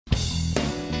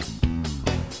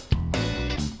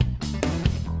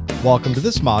Welcome to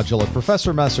this module of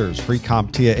Professor Messer's free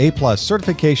CompTIA A+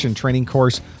 certification training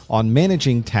course on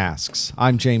managing tasks.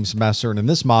 I'm James Messer, and in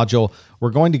this module, we're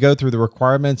going to go through the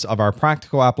requirements of our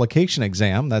practical application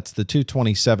exam. That's the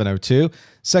 22702,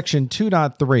 section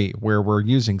 2.3, where we're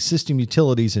using system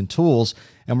utilities and tools.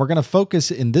 And we're going to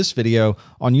focus in this video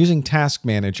on using Task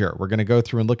Manager. We're going to go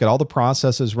through and look at all the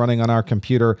processes running on our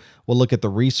computer. We'll look at the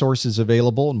resources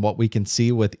available and what we can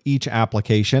see with each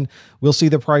application. We'll see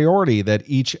the priority that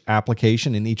each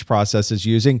application and each process is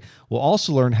using. We'll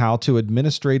also learn how to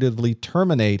administratively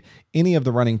terminate any of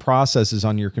the running processes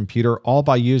on your computer, all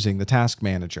by using the Task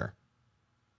Manager.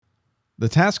 The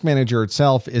Task Manager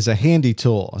itself is a handy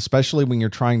tool, especially when you're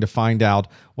trying to find out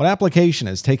what application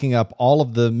is taking up all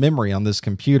of the memory on this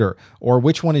computer, or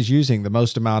which one is using the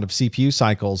most amount of CPU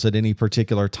cycles at any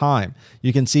particular time.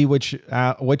 You can see which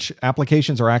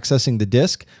applications are accessing the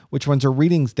disk, which ones are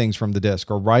reading things from the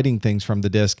disk or writing things from the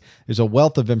disk. There's a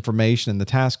wealth of information in the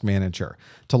Task Manager.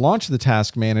 To launch the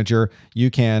Task Manager,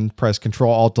 you can press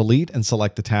Ctrl-Alt-Delete and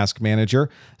select the Task Manager.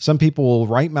 Some people will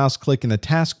right-mouse click in the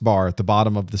taskbar at the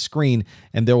bottom of the screen,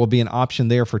 and there will be an option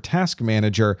there for Task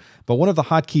Manager. But one of the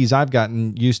hotkeys I've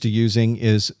gotten used to using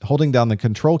is holding down the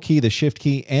Control key, the Shift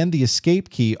key, and the Escape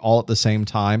key all at the same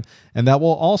time, and that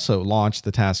will also launch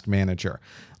the Task Manager.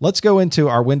 Let's go into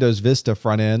our Windows Vista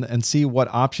front end and see what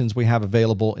options we have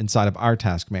available inside of our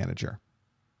Task Manager.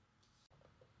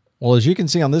 Well, as you can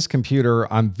see on this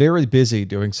computer, I'm very busy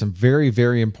doing some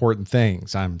very important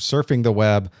things. I'm surfing the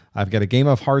web. I've got a game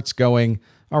of Hearts going.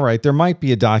 All right, there might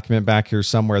be a document back here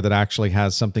somewhere that actually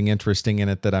has something interesting in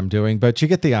it that I'm doing, but you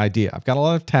get the idea. I've got a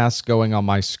lot of tasks going on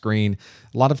my screen,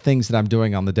 a lot of things that I'm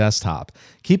doing on the desktop.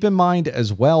 Keep in mind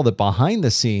as well that behind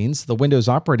the scenes, the Windows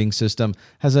operating system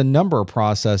has a number of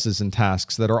processes and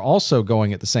tasks that are also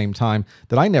going at the same time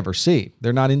that I never see.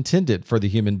 They're not intended for the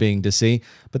human being to see,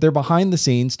 but they're behind the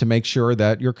scenes to make sure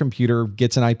that your computer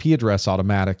gets an IP address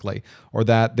automatically, or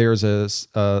that there's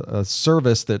a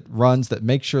service that runs that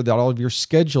makes sure that all of your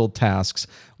scheduled tasks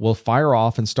will fire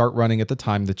off and start running at the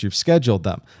time that you've scheduled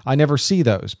them. I never see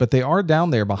those, but they are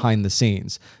down there behind the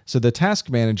scenes. So the Task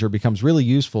Manager becomes really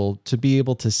useful to be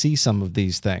able to see some of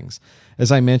these things.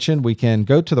 As I mentioned, we can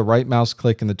go to the right mouse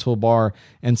click in the toolbar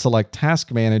and select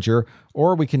Task Manager,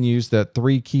 or we can use that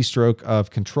 3 keystroke of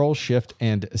Control, Shift,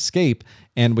 and Escape,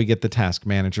 and we get the Task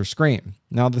Manager screen.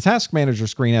 Now, the Task Manager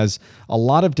screen has a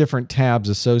lot of different tabs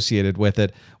associated with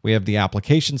it. We have the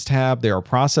Applications tab. There are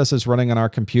processes running on our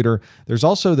computer. There's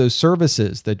also those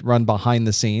services that run behind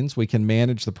the scenes. We can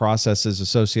manage the processes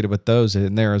associated with those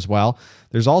in there as well.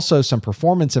 There's also some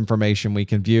performance information we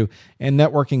can view, and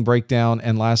networking breakdown,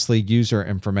 and lastly, user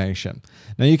information.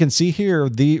 Now, you can see here,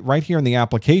 right here in the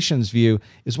Applications view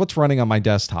is what's running on my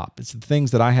desktop. It's the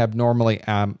things that I have normally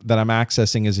that I'm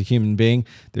accessing as a human being.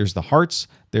 There's the Hearts,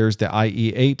 there's the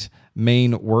IE8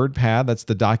 main WordPad. That's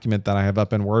the document that I have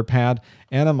up in WordPad.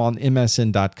 And I'm on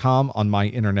msn.com on my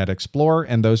Internet Explorer,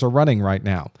 and those are running right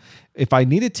now. If I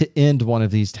needed to end one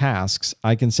of these tasks,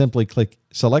 I can simply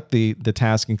select the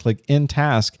task and click End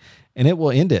Task, and it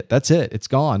will end it. That's it. It's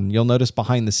gone. You'll notice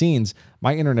behind the scenes,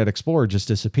 my Internet Explorer just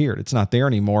disappeared. It's not there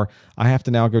anymore. I have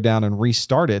to now go down and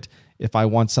restart it if I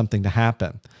want something to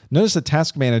happen. Notice the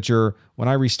Task Manager, when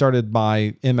I restarted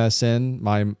my MSN,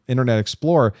 my Internet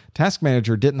Explorer, Task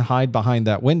Manager didn't hide behind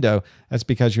that window. That's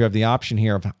because you have the option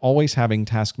here of always having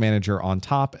Task Manager on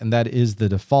top, and that is the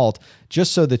default,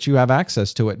 just so that you have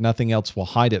access to it. Nothing else will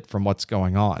hide it from what's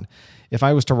going on. If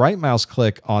I was to right mouse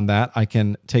click on that, I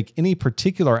can take any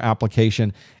particular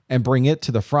application and bring it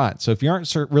to the front. So if you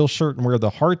aren't real certain where the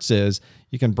Hearts is,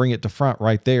 you can bring it to front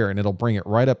right there, and it'll bring it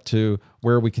right up to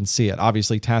where we can see it.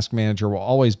 Obviously, Task Manager will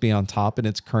always be on top in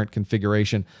its current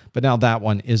configuration, but now that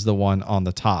one is the one on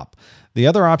the top. The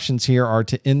other options here are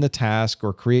to end the task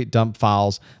or create dump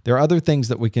files. There are other things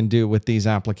that we can do with these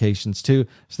applications too,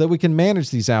 so that we can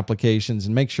manage these applications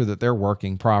and make sure that they're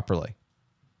working properly.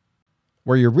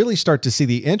 Where you really start to see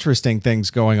the interesting things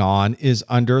going on is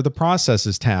under the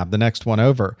Processes tab, the next one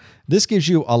over. This gives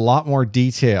you a lot more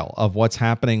detail of what's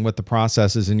happening with the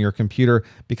processes in your computer,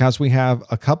 because we have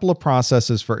a couple of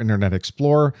processes for Internet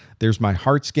Explorer. There's my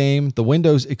Hearts game. The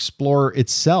Windows Explorer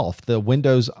itself, the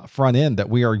Windows front end that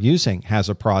we are using, has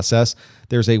a process.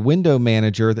 There's a window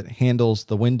manager that handles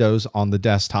the windows on the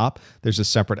desktop. There's a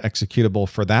separate executable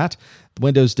for that. The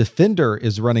Windows Defender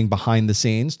is running behind the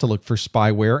scenes to look for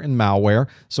spyware and malware. software,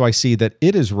 so I see that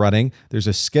it is running. There's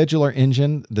a scheduler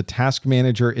engine. The task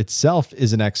manager itself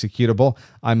is an executable.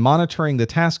 I'm monitoring the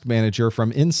task manager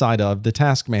from inside of the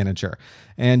task manager.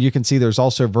 And you can see there's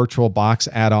also VirtualBox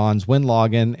add-ons,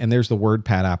 WinLogin, and there's the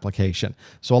WordPad application.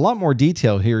 So a lot more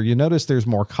detail here. You notice there's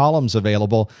more columns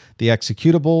available. The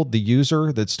executable, the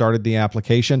user that started the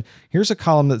application. Here's a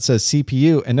column that says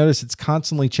CPU, and notice it's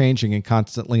constantly changing and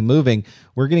constantly moving.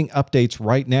 We're getting updates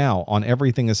right now on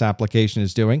everything this application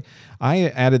is doing. I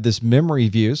added this memory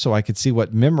view so I could see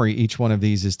what memory each one of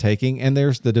these is taking, and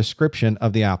there's the description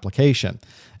of the application.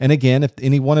 And again, if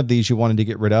any one of these you wanted to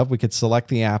get rid of, we could select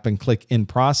the app and click in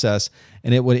process,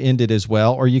 and it would end it as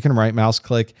well. Or you can right mouse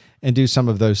click and do some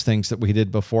of those things that we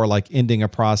did before, like ending a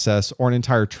process or an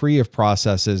entire tree of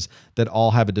processes that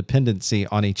all have a dependency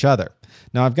on each other.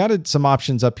 Now I've got some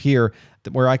options up here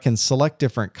where I can select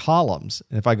different columns.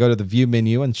 And if I go to the view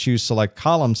menu and choose select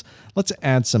columns, let's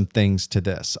add some things to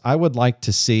this. I would like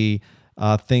to see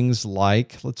things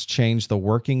like, let's change the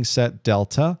working set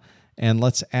delta, and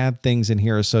let's add things in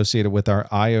here associated with our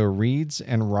IO reads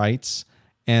and writes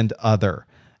and other.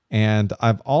 And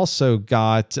I've also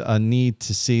got a need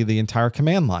to see the entire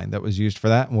command line that was used for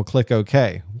that, and we'll click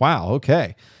OK. Wow,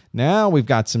 okay. Now we've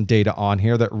got some data on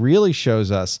here that really shows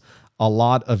us a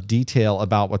lot of detail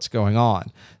about what's going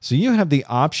on. So you have the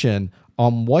option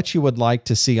on what you would like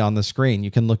to see on the screen.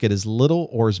 You can look at as little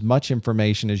or as much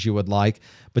information as you would like,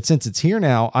 but since it's here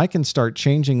now, I can start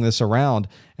changing this around,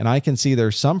 and I can see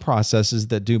there's some processes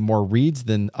that do more reads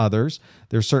than others.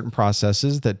 There's certain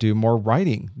processes that do more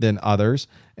writing than others.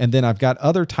 And then I've got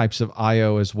other types of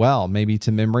IO as well, maybe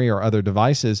to memory or other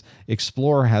devices.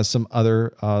 Explorer has some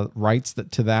other writes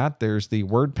to that. There's the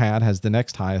WordPad has the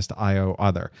next highest IO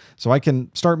other. So I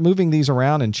can start moving these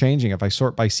around and changing. If I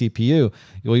sort by CPU,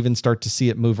 you'll even start to see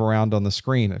it move around on the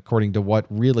screen according to what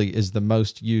really is the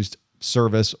most used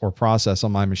service or process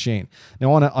on my machine.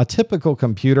 Now on a typical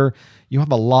computer, you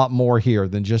have a lot more here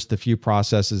than just the few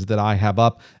processes that I have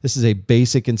up. This is a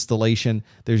basic installation.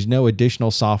 There's no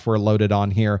additional software loaded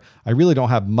on here. I really don't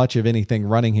have much of anything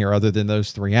running here other than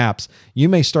those 3 apps. You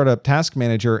may start up Task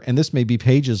Manager, and this may be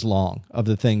pages long of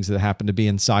the things that happen to be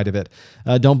inside of it.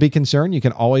 Don't be concerned. You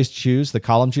can always choose the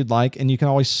columns you'd like, and you can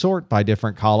always sort by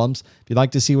different columns. If you'd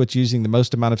like to see what's using the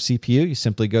most amount of CPU, you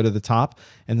simply go to the top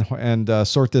and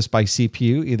sort this by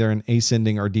CPU, either in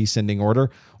ascending or descending order.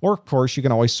 Or, of course, you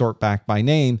can always sort back by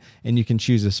name, and you can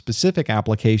choose a specific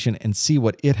application and see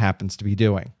what it happens to be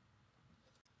doing.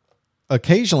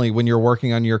 Occasionally, when you're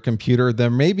working on your computer, there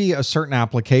may be a certain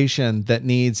application that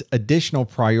needs additional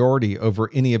priority over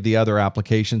any of the other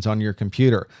applications on your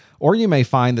computer. Or you may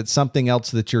find that something else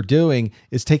that you're doing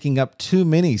is taking up too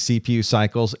many CPU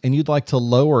cycles and you'd like to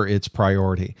lower its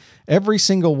priority. Every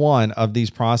single one of these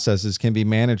processes can be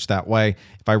managed that way.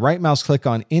 If I right mouse click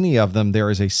on any of them, there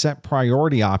is a set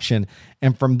priority option.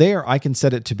 And from there, I can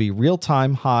set it to be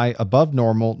real-time, high, above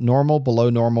normal, normal, below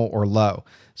normal, or low.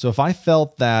 So if I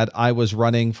felt that I was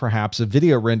running perhaps a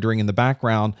video rendering in the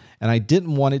background and I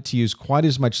didn't want it to use quite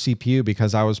as much CPU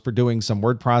because I was doing some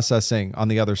word processing on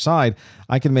the other side,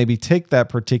 I can maybe take that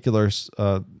particular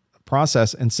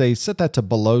process and say, set that to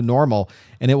below normal.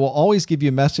 And it will always give you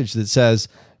a message that says,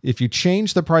 if you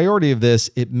change the priority of this,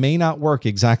 it may not work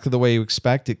exactly the way you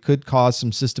expect. It could cause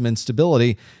some system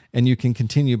instability, and you can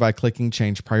continue by clicking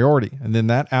change priority. And then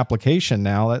that application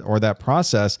now, or that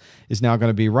process, is now going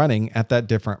to be running at that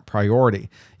different priority.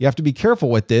 You have to be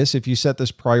careful with this. If you set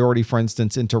this priority, for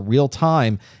instance, into real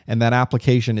time, and that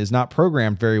application is not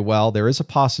programmed very well, there is a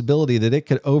possibility that it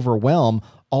could overwhelm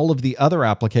all of the other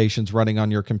applications running on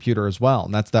your computer as well.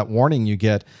 And that's that warning you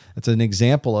get. It's an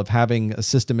example of having a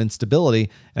system instability.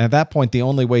 And at that point, the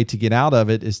only way to get out of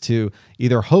it is to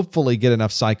either hopefully get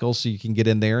enough cycles so you can get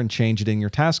in there and change it in your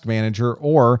task manager,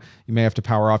 or you may have to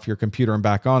power off your computer and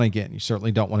back on again. You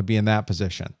certainly don't want to be in that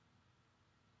position.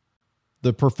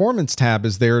 The Performance tab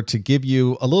is there to give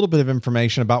you a little bit of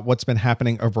information about what's been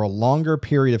happening over a longer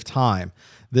period of time.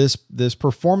 This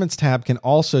Performance tab can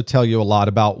also tell you a lot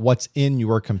about what's in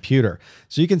your computer.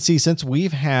 So you can see, since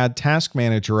we've had Task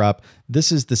Manager up,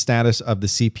 this is the status of the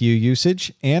CPU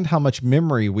usage and how much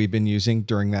memory we've been using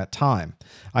during that time.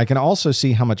 I can also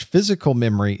see how much physical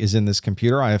memory is in this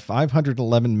computer. I have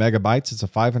 511 megabytes. It's a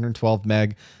 512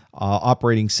 meg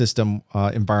operating system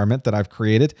environment that I've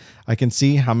created. I can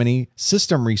see how many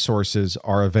system resources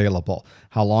are available,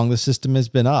 how long the system has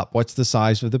been up, what's the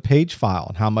size of the page file,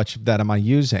 and how much of that am I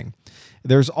using.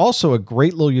 There's also a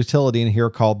great little utility in here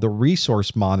called the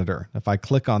Resource Monitor. If I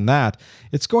click on that,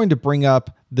 it's going to bring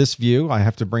up this view. I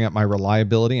have to bring up my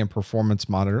Reliability and Performance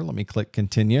Monitor. Let me click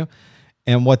Continue.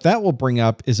 And what that will bring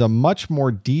up is a much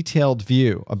more detailed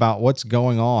view about what's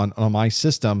going on my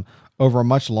system over a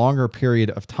much longer period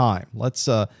of time. Let's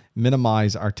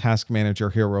minimize our task manager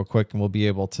here real quick and we'll be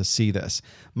able to see this.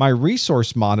 My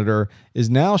resource monitor is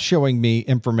now showing me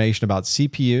information about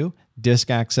CPU, disk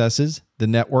accesses, the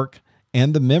network,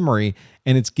 and the memory,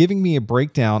 and it's giving me a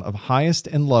breakdown of highest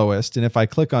and lowest. And if I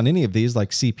click on any of these like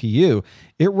CPU,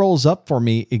 it rolls up for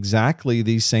me exactly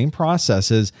these same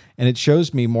processes, and it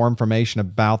shows me more information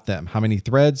about them, how many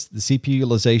threads, the CPU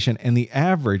utilization, and the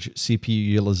average CPU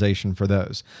utilization for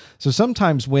those. So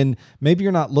sometimes when maybe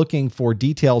you're not looking for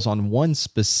details on one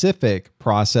specific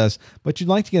process, but you'd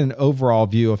like to get an overall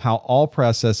view of how all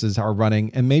processes are running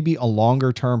and maybe a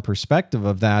longer term perspective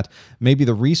of that, maybe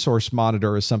the resource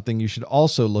monitor is something you should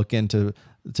also look into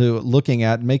looking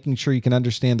at, making sure you can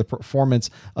understand the performance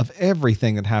of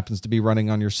everything that happens to be running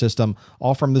on your system,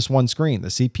 all from this one screen: the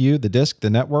CPU, the disk, the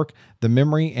network, the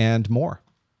memory, and more.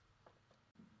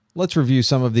 Let's review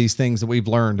some of these things that we've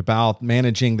learned about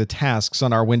managing the tasks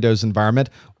on our Windows environment.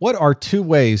 What are 2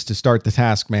 ways to start the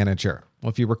Task Manager? Well,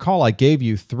 if you recall, I gave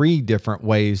you 3 different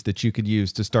ways that you could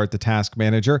use to start the Task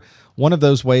Manager. One of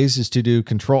those ways is to do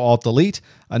Control-Alt-Delete.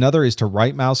 Another is to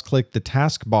right-mouse click the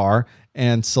taskbar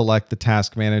and select the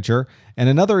Task Manager. And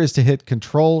another is to hit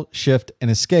Control, Shift, and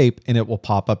Escape, and it will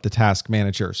pop up the Task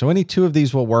Manager. So any 2 of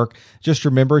these will work. Just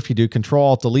remember, if you do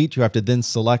Control-Alt-Delete, you have to then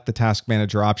select the Task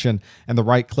Manager option, and the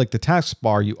right-click the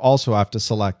taskbar, you also have to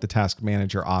select the Task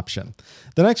Manager option.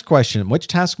 The next question: which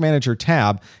Task Manager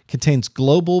tab contains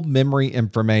global memory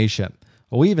information?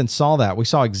 Well, we even saw that. We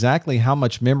saw exactly how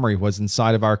much memory was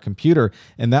inside of our computer,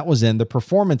 and that was in the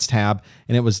Performance tab,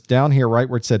 and it was down here right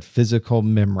where it said Physical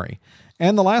Memory.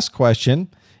 And the last question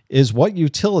is: what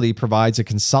utility provides a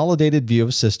consolidated view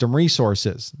of system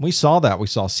resources? We saw that. We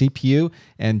saw CPU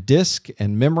and disk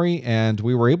and memory, and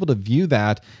we were able to view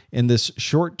that in this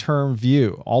short-term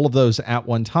view, all of those at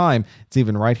one time. It's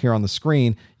even right here on the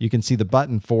screen. You can see the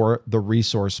button for the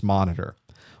resource monitor.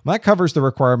 Well, that covers the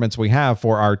requirements we have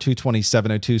for our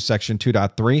 227.02 section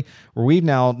 2.3, where we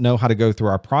now know how to go through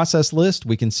our process list.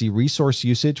 We can see resource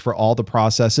usage for all the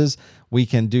processes. We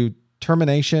can do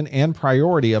termination and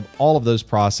priority of all of those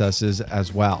processes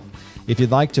as well. If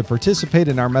you'd like to participate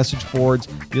in our message boards,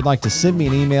 if you'd like to send me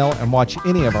an email and watch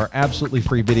any of our absolutely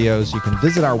free videos, you can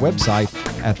visit our website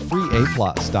at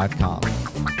freeaplus.com.